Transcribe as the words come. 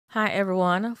Hi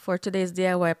everyone, for today's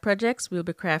DIY projects, we'll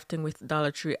be crafting with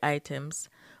Dollar Tree items.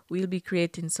 We'll be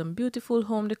creating some beautiful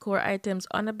home decor items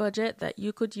on a budget that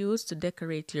you could use to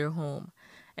decorate your home.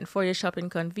 And for your shopping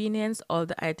convenience, all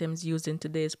the items used in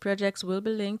today's projects will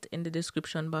be linked in the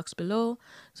description box below,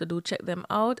 so do check them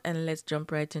out and let's jump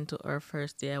right into our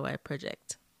first DIY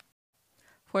project.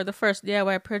 For the first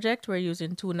DIY project, we're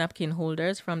using 2 napkin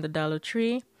holders from the Dollar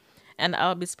Tree, and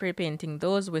I'll be spray painting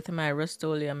those with my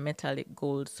Rust-Oleum metallic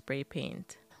gold spray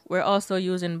paint. We're also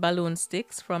using balloon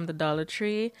sticks from the Dollar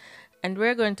Tree, and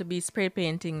we're going to be spray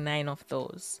painting 9 of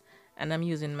those. And I'm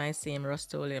using my same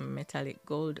Rust-Oleum metallic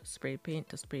gold spray paint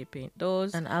to spray paint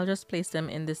those, and I'll just place them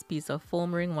in this piece of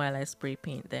foam ring while I spray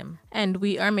paint them. And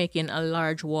we are making a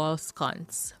large wall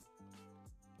sconce.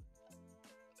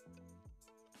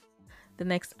 The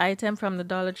next item from the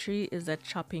Dollar Tree is a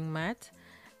chopping mat,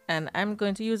 and I'm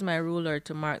going to use my ruler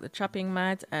to mark the chopping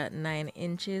mat at 9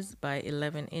 inches by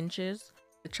 11 inches.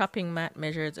 The chopping mat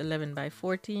measures 11 by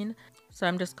 14, so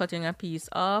I'm just cutting a piece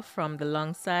off from the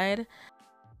long side.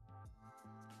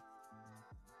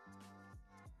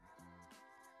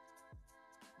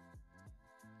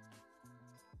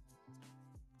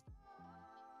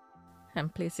 I'm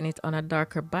placing it on a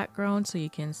darker background so you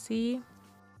can see.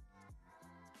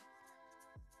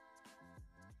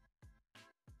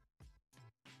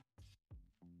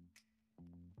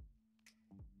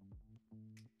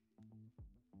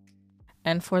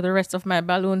 And for the rest of my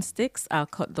balloon sticks, I'll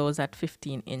cut those at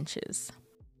 15 inches.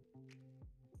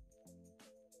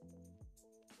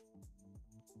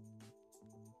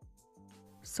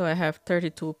 So I have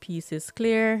 32 pieces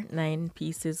clear, 9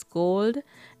 pieces gold,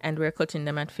 and we're cutting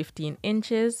them at 15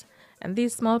 inches. And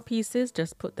these small pieces,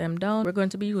 just put them down. We're going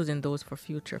to be using those for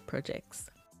future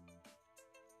projects.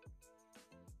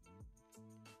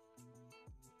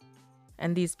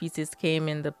 And these pieces came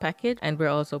in the package, and we're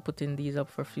also putting these up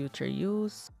for future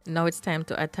use. Now it's time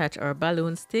to attach our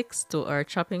balloon sticks to our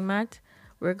chopping mat.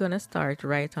 We're gonna start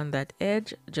right on that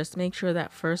edge. Just make sure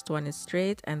that first one is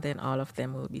straight, and then all of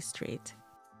them will be straight.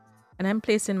 And I'm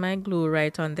placing my glue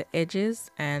right on the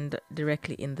edges and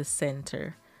directly in the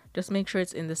center. Just make sure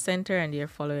it's in the center and you're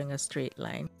following a straight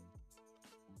line.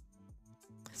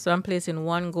 So I'm placing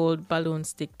 1 gold balloon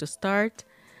stick to start,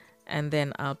 and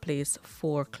then I'll place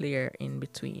 4 clear in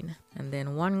between, and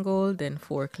then 1 gold, then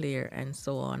 4 clear, and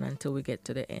so on until we get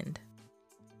to the end.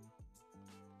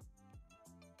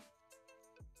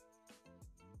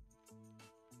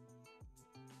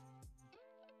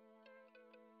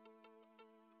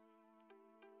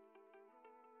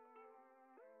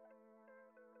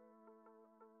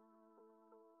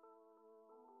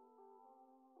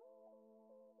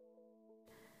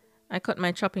 I cut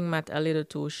my chopping mat a little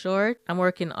too short. I'm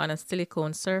working on a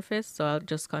silicone surface, so I'll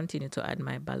just continue to add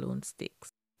my balloon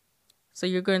sticks. So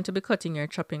you're going to be cutting your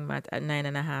chopping mat at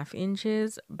 9.5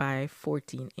 inches by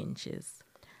 14 inches.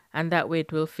 And that way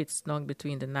it will fit snug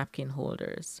between the napkin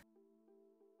holders.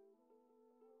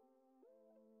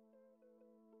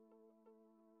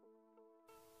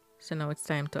 So now it's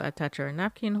time to attach our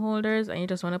napkin holders, and you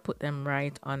just want to put them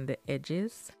right on the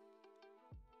edges.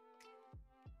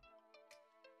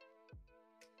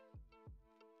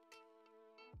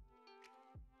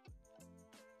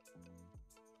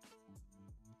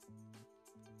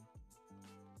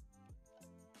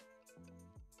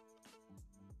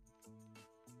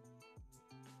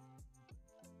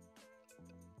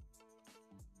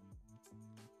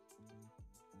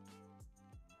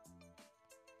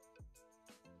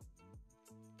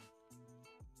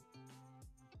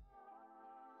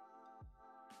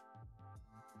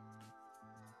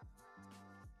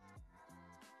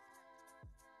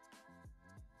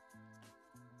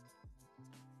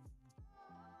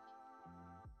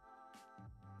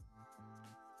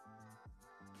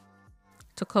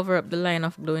 To cover up the line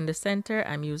of glue in the center,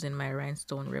 I'm using my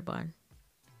rhinestone ribbon.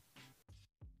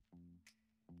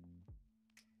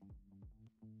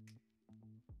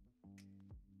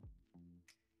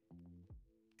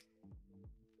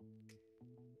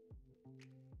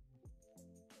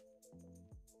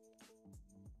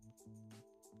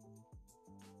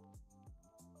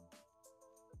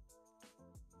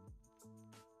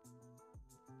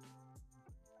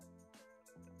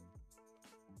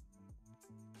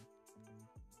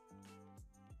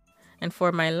 And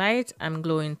for my light, I'm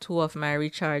gluing 2 of my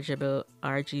rechargeable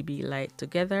RGB light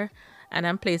together, and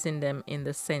I'm placing them in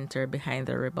the center behind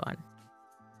the ribbon.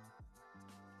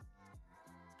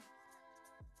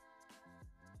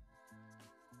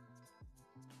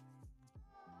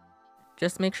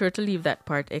 Just make sure to leave that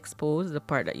part exposed, the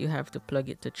part that you have to plug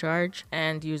it to charge,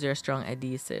 and use your strong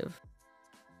adhesive.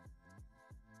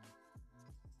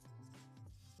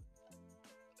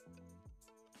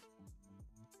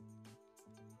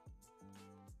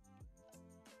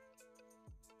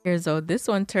 Here's how this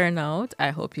one turned out. I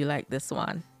hope you like this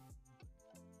one.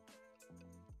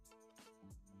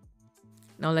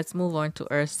 Now let's move on to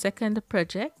our second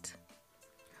project.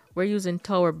 We're using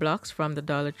tower blocks from the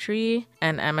Dollar Tree,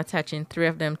 and I'm attaching 3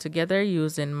 of them together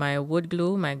using my wood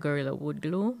glue, my Gorilla wood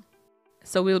glue.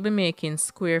 So we'll be making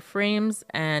square frames,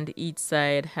 and each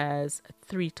side has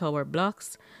 3 tower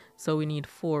blocks. So we need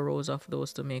 4 rows of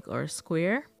those to make our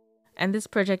square. And this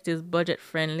project is budget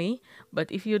friendly,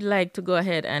 but if you'd like to go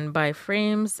ahead and buy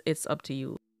frames, it's up to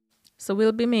you. So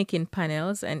we'll be making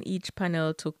panels, and each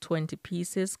panel took 20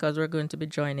 pieces because we're going to be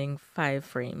joining 5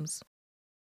 frames.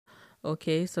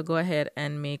 Okay, so go ahead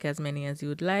and make as many as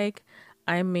you'd like.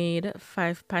 I made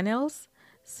 5 panels,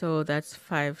 so that's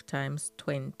 5 times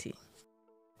 20.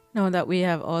 Now that we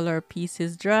have all our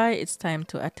pieces dry, it's time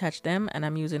to attach them, and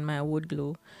I'm using my wood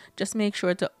glue. Just make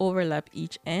sure to overlap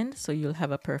each end so you'll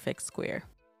have a perfect square.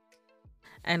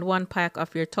 And 1 pack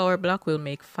of your tower block will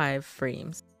make 5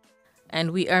 frames.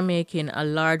 And we are making a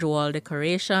large wall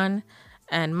decoration,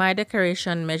 and my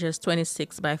decoration measures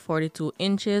 26 by 42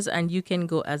 inches, and you can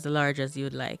go as large as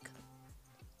you'd like.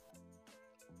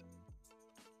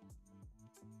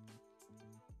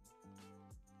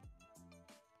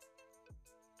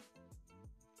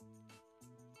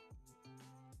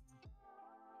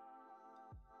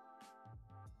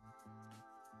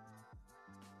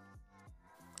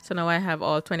 So now I have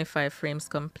all 25 frames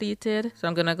completed. So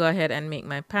I'm going to go ahead and make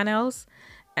my panels,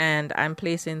 and I'm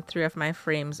placing 3 of my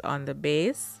frames on the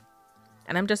base,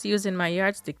 and I'm just using my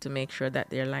yardstick to make sure that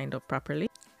they're lined up properly.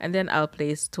 And then I'll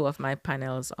place 2 of my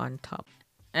panels on top,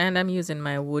 and I'm using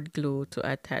my wood glue to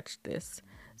attach this.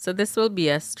 So this will be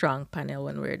a strong panel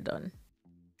when we're done.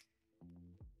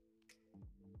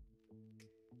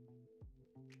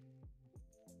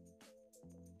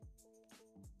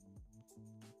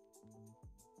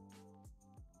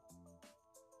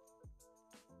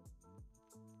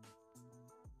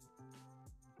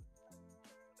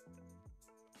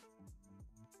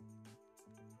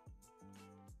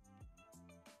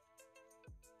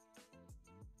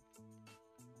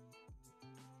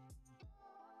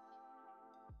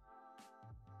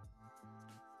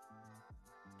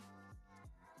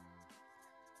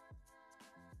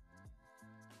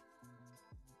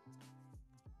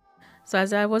 So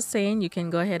as I was saying, you can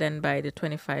go ahead and buy the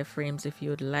 25 frames if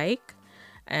you'd like,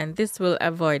 and this will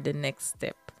avoid the next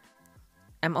step.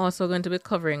 I'm also going to be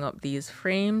covering up these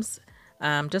frames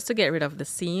just to get rid of the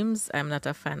seams. I'm not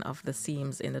a fan of the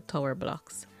seams in the tower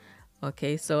blocks.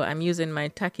 Okay, so I'm using my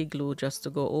tacky glue just to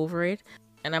go over it,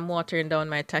 and I'm watering down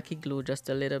my tacky glue just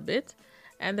a little bit,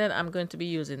 and then I'm going to be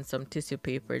using some tissue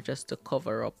paper just to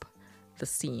cover up the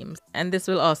seams, and this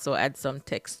will also add some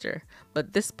texture.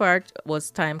 But this part was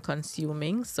time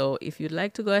consuming, so if you'd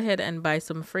like to go ahead and buy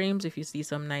some frames, if you see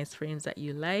some nice frames that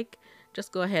you like,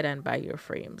 just go ahead and buy your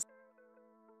frames.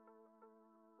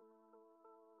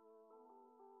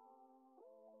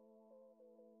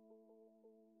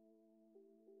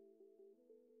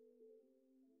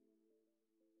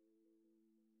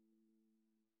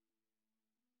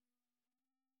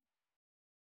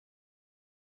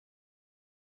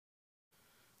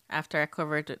 After I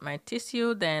cover it with my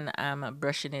tissue, then I'm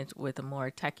brushing it with more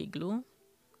tacky glue,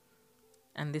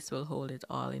 and this will hold it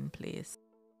all in place.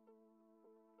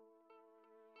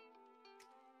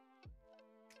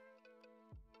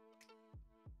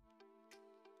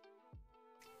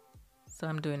 So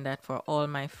I'm doing that for all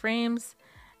my frames,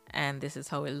 and this is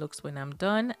how it looks when I'm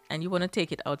done. And you want to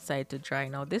take it outside to dry.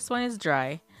 Now this one is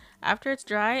dry. After it's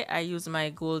dry, I use my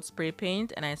gold spray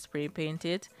paint and I spray paint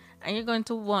it, and you're going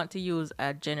to want to use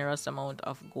a generous amount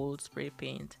of gold spray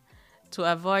paint.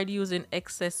 To avoid using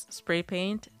excess spray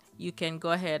paint, you can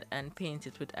go ahead and paint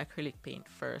it with acrylic paint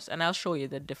first, and I'll show you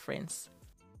the difference.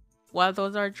 While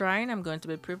those are drying, I'm going to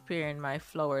be preparing my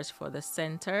flowers for the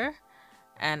center,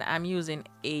 and I'm using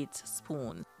 8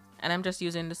 spoons. And I'm just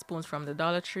using the spoons from the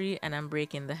Dollar Tree, and I'm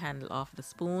breaking the handle off the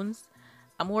spoons.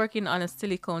 I'm working on a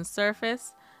silicone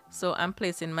surface, so I'm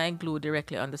placing my glue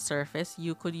directly on the surface.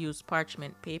 You could use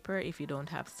parchment paper if you don't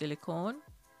have silicone.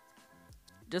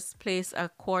 Just place a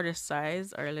quarter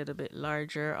size or a little bit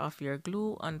larger of your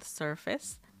glue on the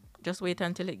surface. Just wait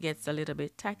until it gets a little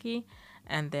bit tacky,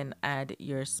 and then add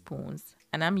your spoons.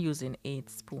 And I'm using 8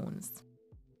 spoons.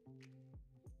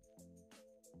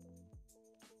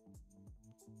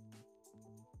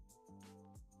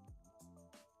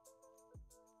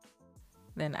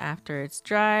 Then after it's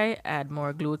dry, add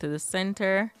more glue to the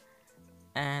center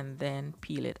and then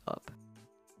peel it up.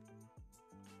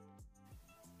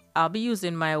 I'll be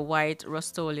using my white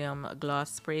Rust-Oleum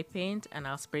gloss spray paint, and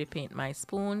I'll spray paint my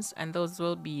spoons, and those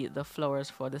will be the flowers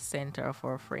for the center of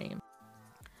our frame.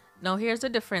 Now here's the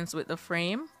difference with the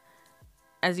frame.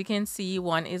 As you can see,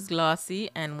 one is glossy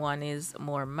and one is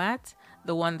more matte.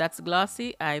 The one that's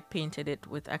glossy, I painted it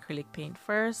with acrylic paint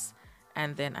first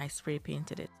and then I spray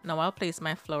painted it. Now I'll place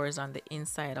my flowers on the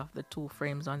inside of the two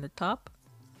frames on the top.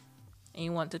 And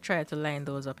you want to try to line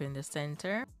those up in the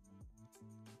center.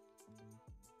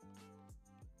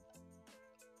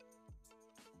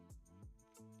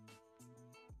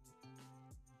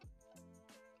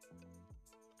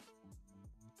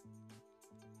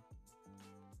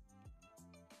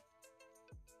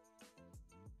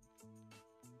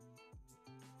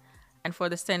 And for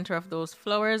the center of those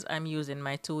flowers, I'm using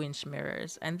my 2-inch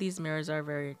mirrors. And these mirrors are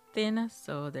very thin,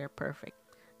 so they're perfect.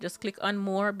 Just click on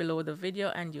more below the video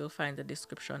and you'll find the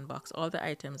description box. All the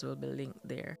items will be linked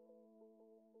there.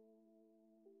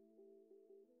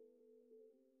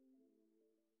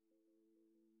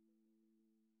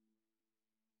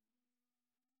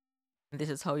 This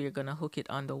is how you're gonna hook it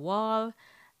on the wall.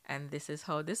 And this is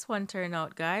how this one turned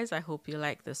out, guys. I hope you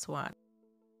like this one.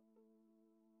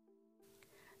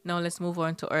 Now let's move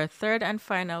on to our third and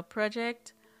final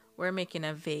project. We're making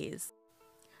a vase.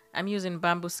 I'm using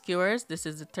bamboo skewers. This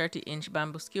is the 30-inch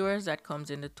bamboo skewers that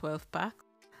comes in the 12 pack.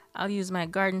 I'll use my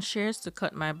garden shears to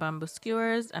cut my bamboo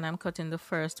skewers, and I'm cutting the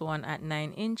first one at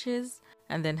 9 inches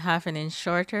and then half an inch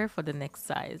shorter for the next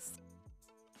size.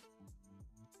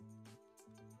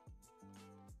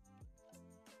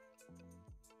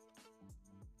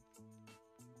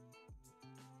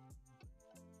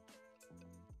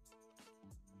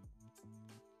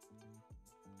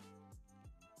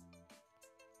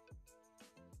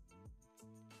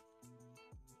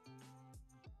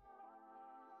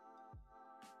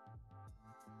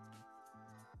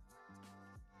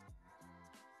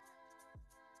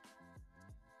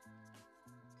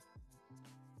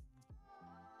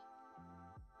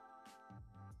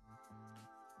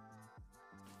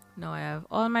 Now I have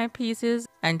all my pieces,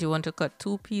 and you want to cut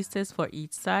 2 pieces for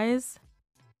each size.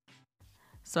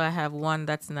 So I have one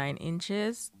that's 9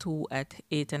 inches, 2 at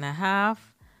 8.5,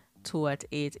 2 at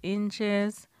 8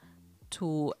 inches,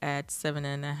 2 at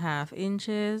 7.5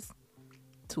 inches,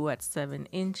 2 at 7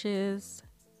 inches,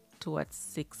 2 at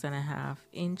 6.5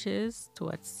 inches, 2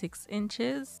 at 6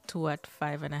 inches, 2 at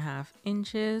 5.5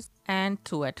 inches, and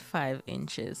 2 at 5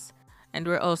 inches. And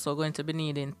we're also going to be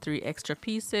needing 3 extra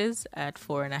pieces at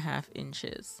 4.5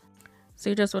 inches. So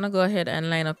you just want to go ahead and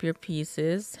line up your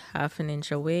pieces half an inch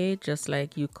away, just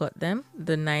like you cut them.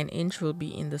 The 9-inch will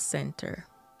be in the center.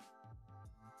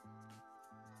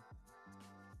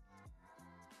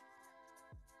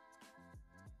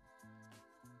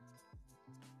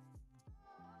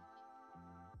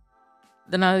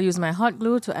 Then I'll use my hot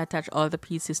glue to attach all the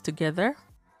pieces together.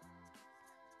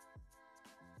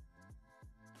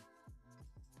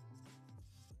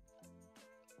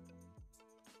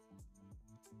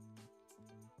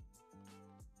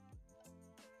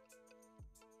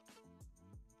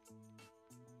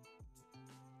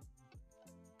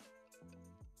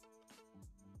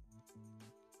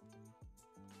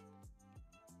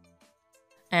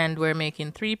 And we're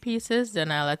making 3 pieces, then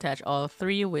I'll attach all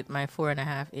 3 with my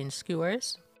 4.5-inch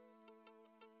skewers.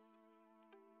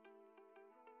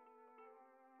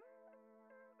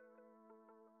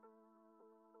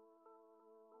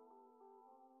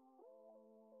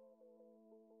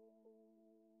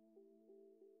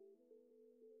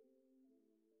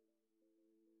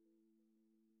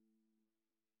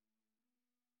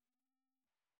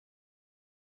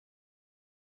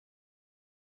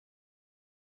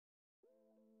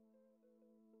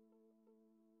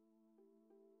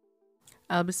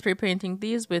 I'll be spray painting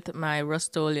these with my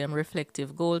Rust-Oleum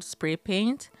Reflective Gold spray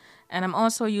paint. And I'm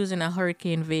also using a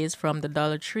hurricane vase from the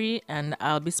Dollar Tree, and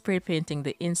I'll be spray painting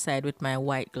the inside with my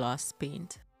white gloss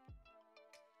paint.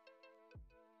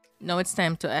 Now it's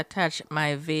time to attach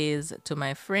my vase to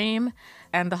my frame,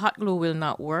 and the hot glue will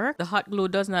not work. The hot glue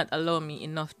does not allow me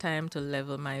enough time to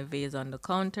level my vase on the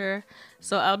counter.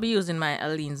 So I'll be using my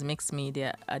Aleene's Mixed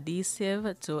Media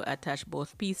adhesive to attach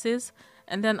both pieces,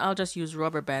 and then I'll just use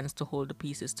rubber bands to hold the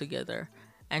pieces together.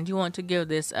 And you want to give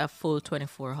this a full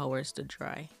 24 hours to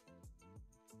dry.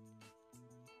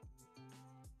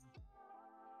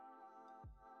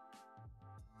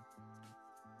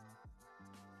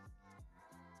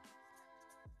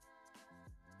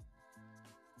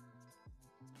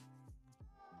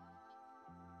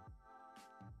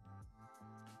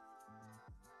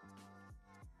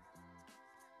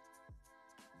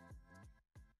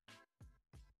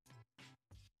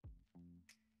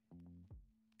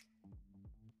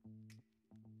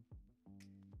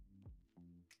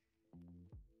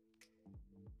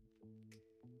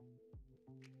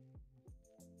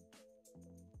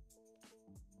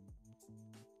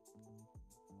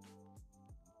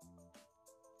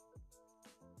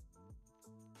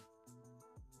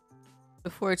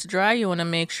 Before it's dry, you want to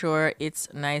make sure it's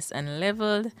nice and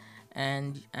leveled,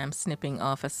 and I'm snipping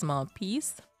off a small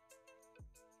piece.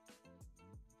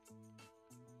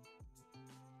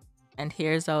 And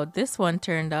here's how this one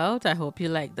turned out. I hope you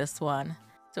like this one.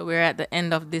 So we're at the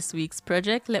end of this week's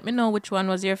project. Let me know which one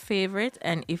was your favorite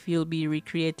and if you'll be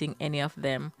recreating any of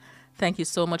them. Thank you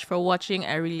so much for watching.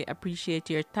 I really appreciate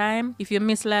your time. If you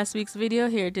missed last week's video,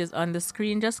 here it is on the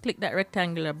screen. Just click that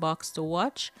rectangular box to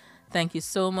watch. Thank you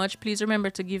so much. Please remember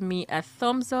to give me a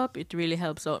thumbs up. It really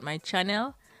helps out my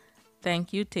channel.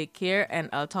 Thank you. Take care, and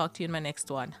I'll talk to you in my next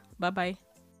one. Bye-bye.